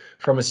go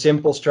from a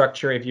simple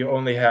structure, if you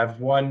only have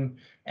one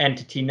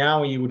entity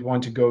now, you would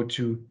want to go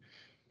to,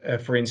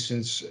 for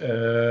instance, 2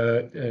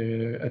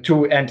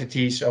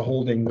 entities, a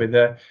holding with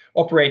a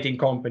operating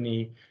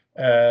company.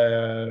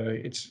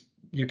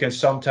 You can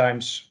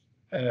sometimes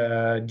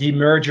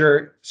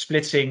demerger,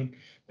 splitsing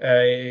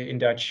in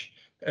Dutch,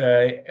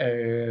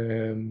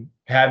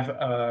 have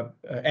an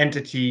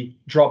entity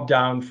drop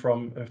down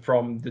from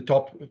the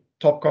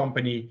top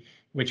company,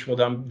 which will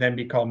then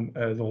become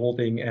the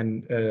holding,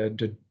 and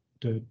the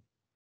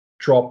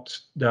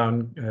dropped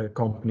down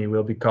company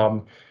will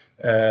become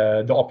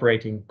the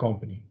operating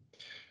company.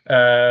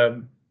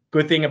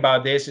 Good thing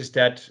about this is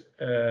that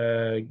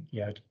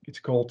it's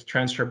called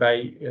transfer by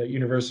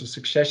universal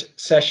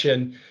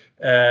succession.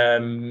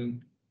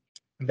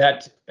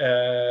 That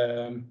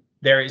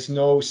there is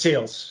no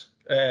sales.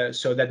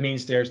 So that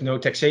means there's no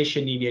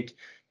taxation needed,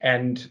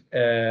 and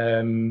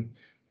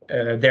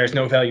there's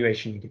no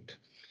valuation needed.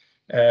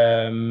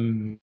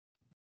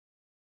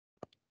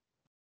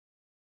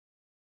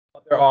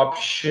 Other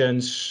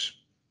options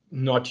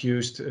not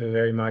used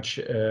very much,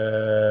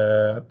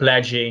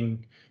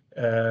 pledging,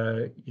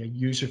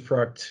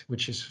 usufruct,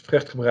 which is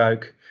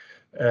vruchtgebruik,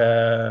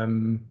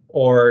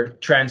 or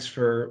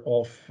transfer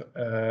of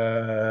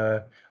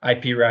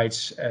IP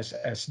rights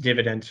as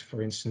dividend,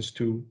 for instance,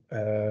 to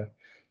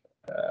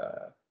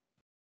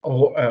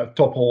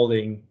top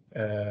holding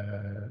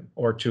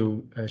or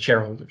to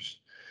shareholders.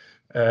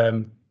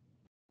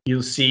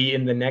 You'll see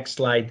in the next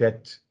slide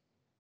that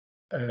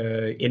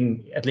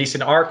at least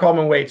in our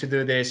common way to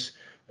do this,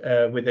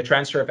 with the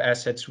transfer of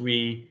assets,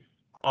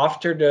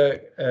 after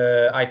the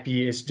IP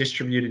is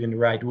distributed in the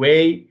right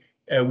way,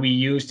 we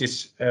use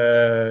this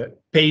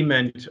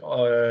payment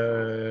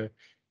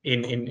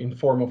in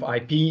form of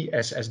IP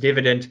as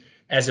dividend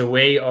as a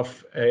way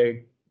of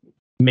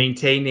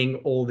maintaining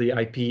all the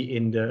IP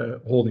in the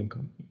holding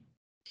company.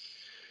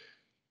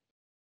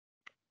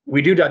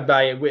 We do that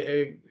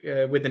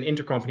with an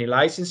intercompany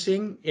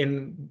licensing.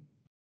 In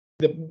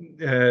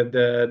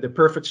the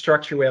perfect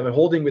structure, we have a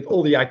holding with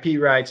all the IP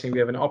rights, and we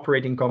have an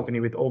operating company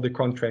with all the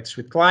contracts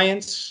with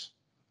clients.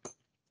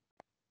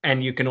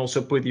 And you can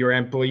also put your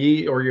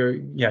employee or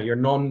your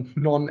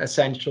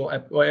non-essential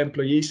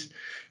employees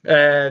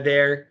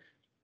there.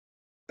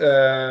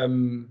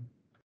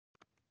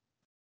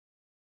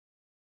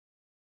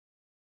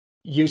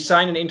 You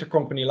sign an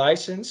intercompany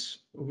license.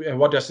 And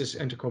what does this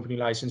intercompany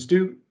license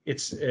do?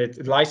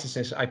 It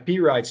licenses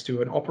IP rights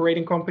to an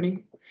operating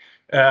company,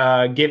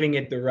 giving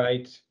it the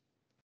right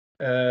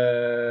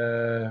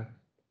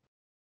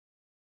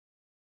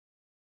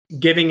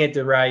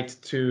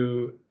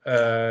to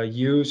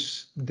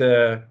use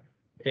the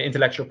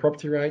intellectual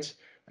property rights.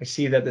 I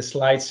see that the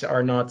slides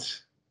are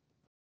not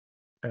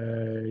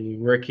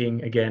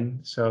working again,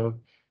 so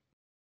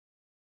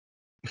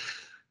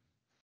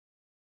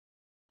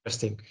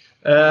interesting.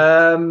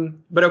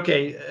 But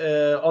okay,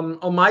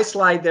 on my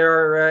slide there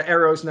are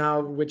arrows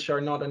now which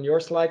are not on your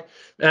slide.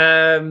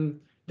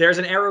 There's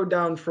an arrow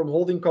down from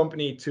holding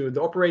company to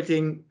the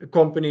operating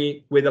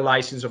company with a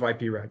license of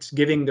IP rights,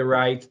 giving the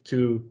right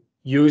to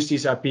use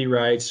these IP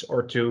rights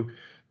or to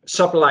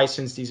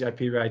sub-license these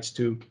IP rights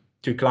to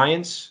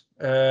clients.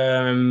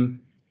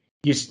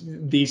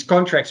 These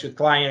contracts with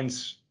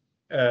clients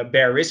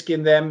bear risk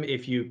in them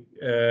if you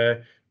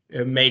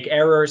make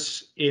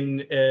errors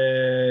in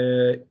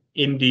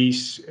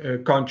these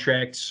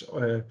contracts,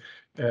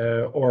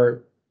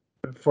 or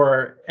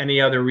for any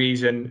other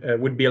reason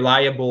would be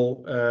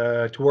liable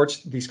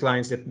towards these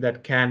clients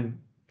that can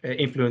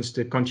influence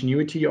the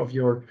continuity of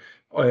your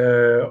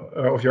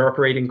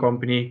operating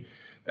company.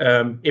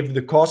 If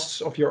the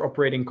costs of your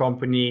operating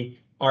company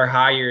are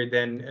higher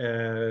than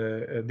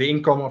the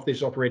income of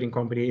this operating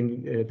company,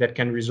 that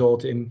can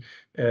result in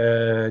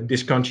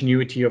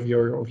discontinuity of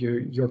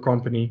your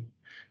company.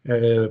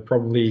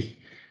 Probably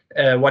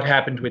what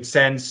happened with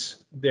Sense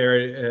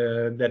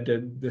there, that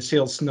the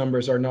sales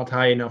numbers are not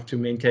high enough to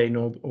maintain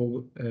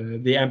all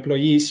the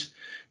employees,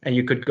 and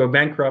you could go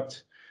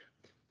bankrupt.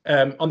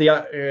 There's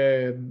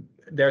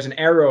an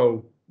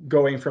arrow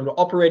going from the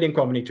operating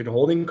company to the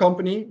holding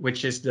company,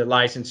 which is the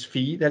license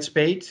fee that's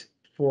paid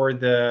for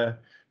the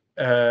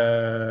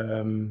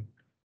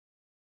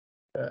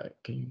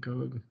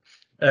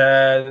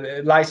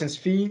license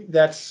fee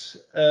that's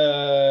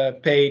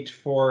paid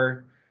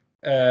for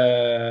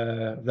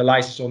the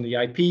license on the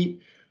IP.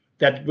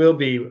 That will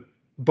be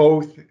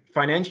both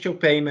financial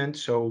payment,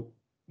 so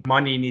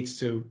money needs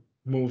to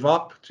move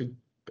up to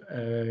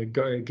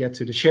get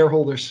to the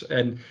shareholders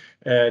and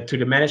to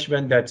the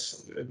management.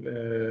 That's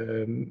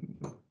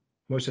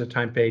most of the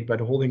time paid by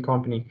the holding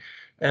company.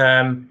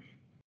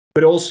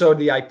 But also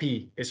the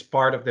IP is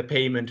part of the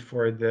payment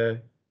for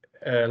the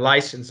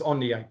license on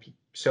the IP.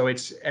 So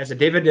it's as a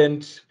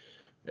dividend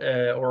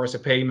or as a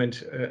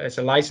payment, as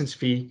a license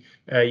fee,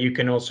 you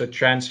can also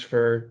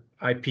transfer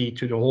IP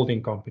to the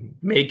holding company,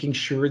 making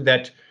sure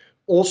that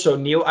also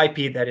new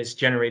IP that is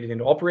generated in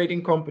the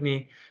operating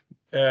company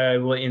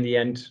will in the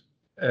end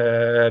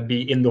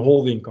be in the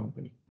holding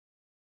company.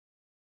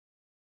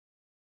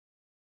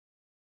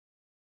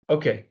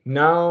 Okay,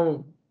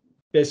 now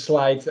this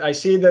slide. I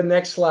see the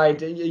next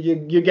slide.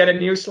 You get a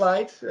new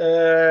slide.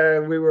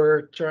 We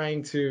were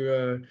trying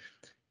to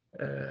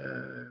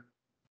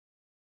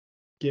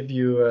give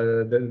you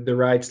the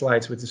right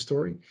slides with the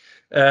story.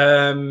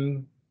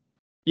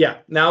 Yeah,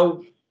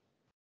 now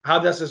how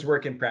does this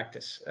work in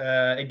practice?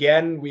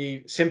 Again,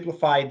 we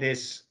simplify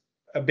this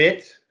a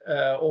bit,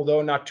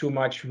 although not too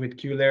much with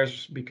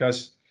Q-layers,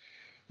 because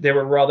they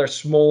were rather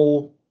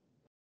small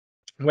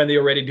when they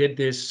already did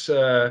this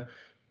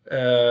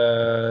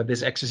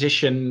this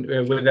acquisition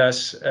with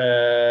us.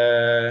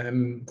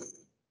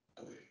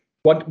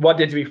 What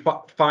did we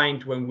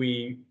find when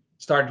we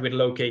started with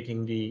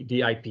locating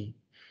the IP?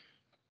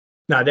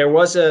 Now, there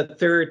was a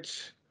third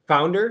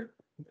founder,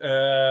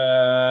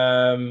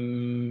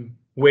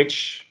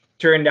 which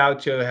turned out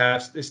to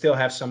still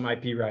have some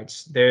IP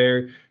rights.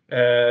 They're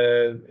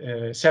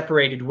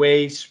separated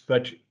ways,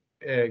 but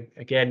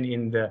again,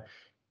 in the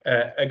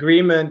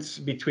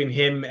agreement between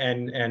him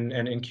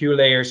and Q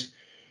layers,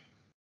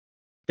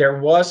 there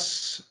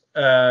was,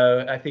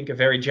 I think, a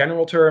very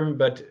general term,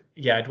 but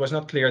yeah, it was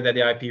not clear that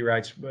the IP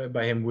rights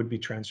by him would be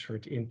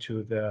transferred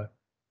into the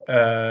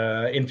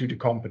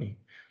company.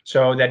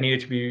 So that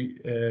needed to be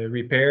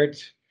repaired.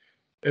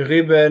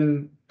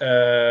 Ruben,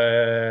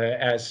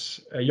 as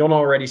Jonno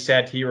already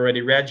said, he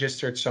already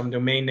registered some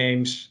domain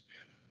names.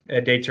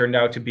 They turned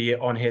out to be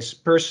on his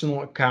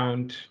personal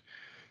account.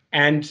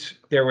 And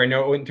there were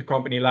no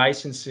intercompany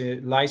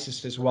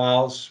licenses,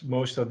 whilst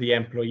most of the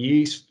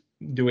employees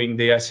doing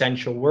the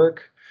essential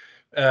work,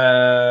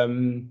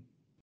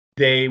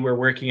 they were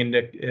working in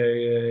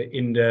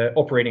the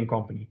operating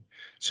company.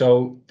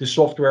 So the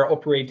software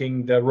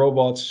operating the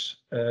robots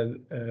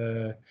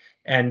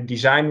and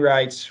design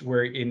rights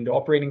were in the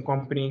operating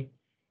company.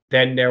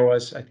 Then there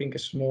was, I think, a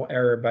small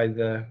error by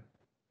the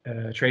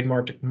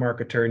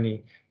trademark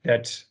attorney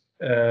that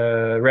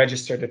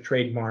registered a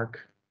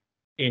trademark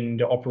in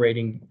the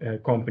operating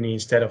company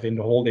instead of in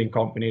the holding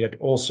company, that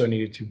also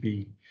needed to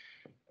be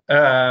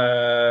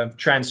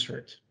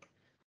transferred.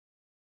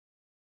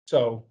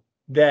 So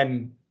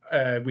then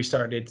we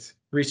started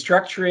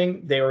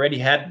restructuring. They already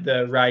had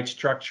the right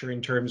structure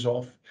in terms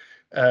of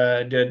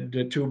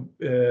the two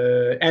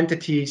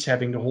entities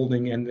having the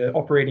holding and the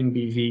operating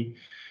BV.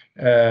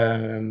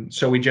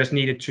 So we just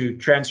needed to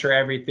transfer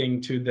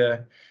everything to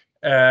the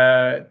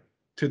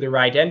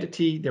right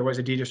entity. There was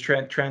a deed of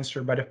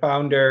transfer by the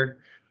founder.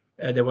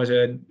 There was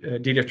a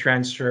deed of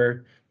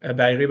transfer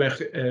by Ruben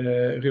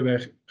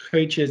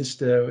Geutjens,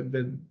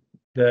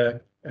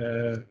 the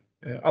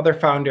other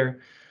founder.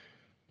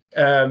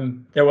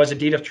 There was a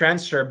deed of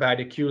transfer by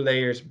the Q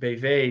layers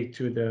BV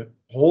to the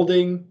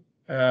holding,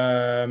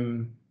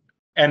 and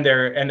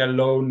a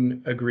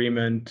loan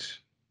agreement,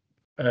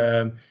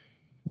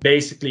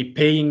 basically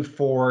paying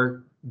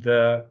for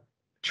the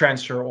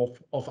transfer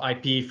of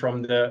IP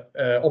from the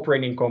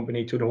operating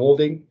company to the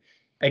holding,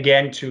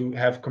 again to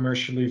have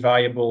commercially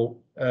viable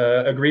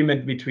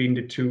agreement between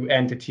the two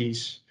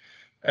entities.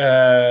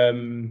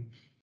 And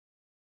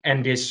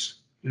this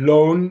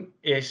loan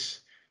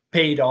is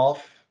paid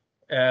off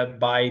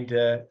by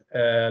the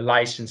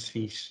license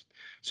fees.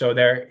 So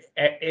there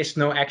is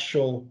no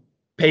actual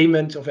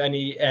payment of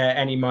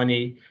any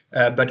money,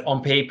 but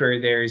on paper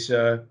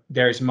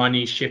there's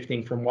money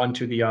shifting from one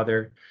to the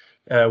other,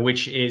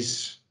 which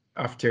is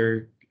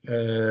after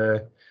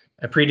a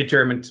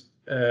predetermined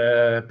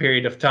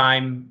period of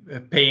time,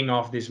 paying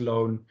off this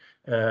loan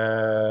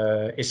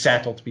is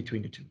settled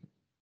between the two.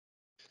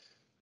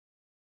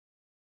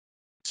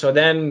 So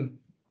then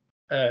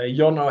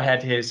Jonno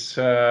had his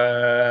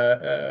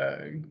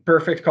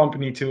perfect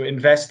company to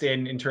invest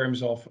in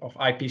terms of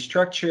IP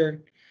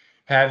structure,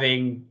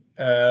 having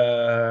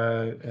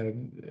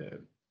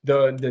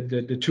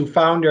the two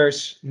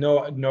founders,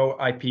 no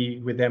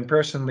IP with them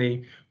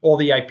personally, all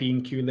the IP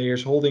in Q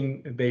layers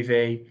holding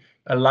BV,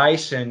 a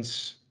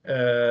license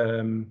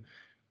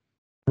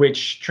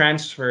which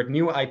transferred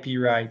new IP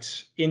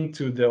rights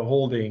into the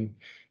holding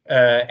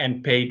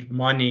and paid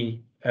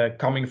money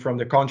coming from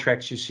the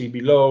contracts you see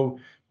below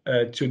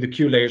to the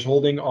Q layers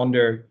holding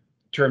under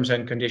terms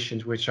and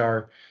conditions which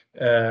are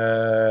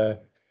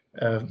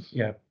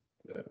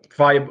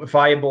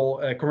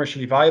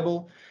commercially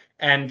viable,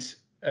 and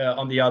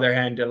on the other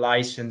hand, a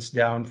license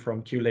down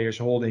from Q layers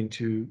holding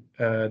to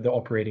the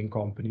operating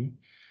company.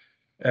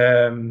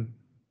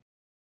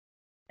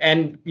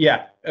 And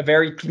yeah, a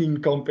very clean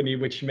company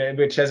which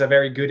has a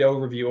very good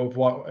overview of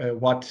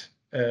what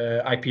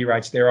IP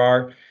rights there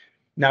are.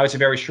 Now it's a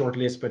very short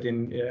list, but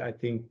in I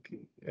think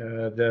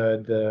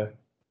the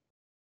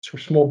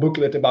small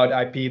booklet about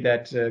IP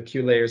that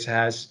Q layers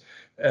has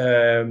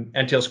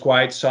entails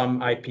quite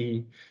some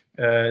IP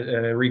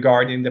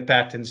regarding the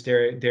patents,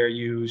 their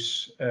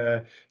use,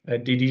 the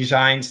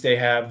designs they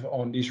have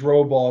on these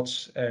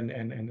robots,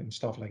 and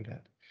stuff like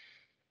that.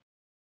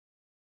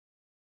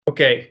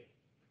 Okay,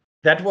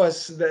 that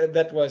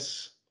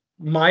was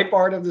my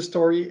part of the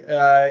story.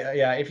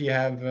 Yeah, if you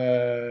have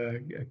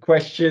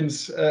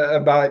questions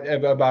about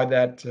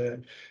that,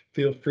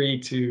 feel free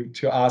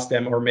to ask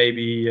them, or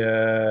maybe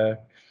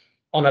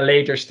on a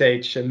later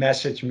stage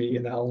message me,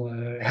 and I'll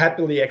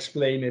happily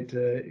explain it,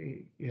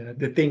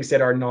 the things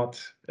that are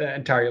not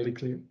entirely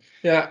clear.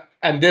 Yeah,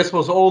 and this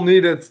was all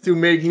needed to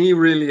make me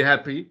really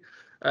happy,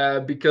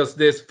 because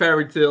this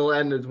fairy tale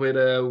ended with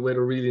a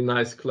really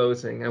nice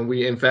closing, and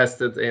we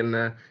invested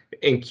in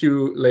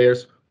Q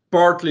layers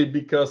partly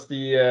because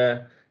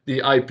the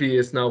IP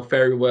is now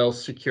very well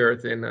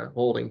secured in a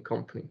holding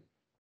company.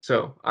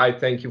 So I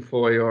thank you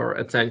for your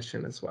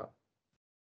attention as well.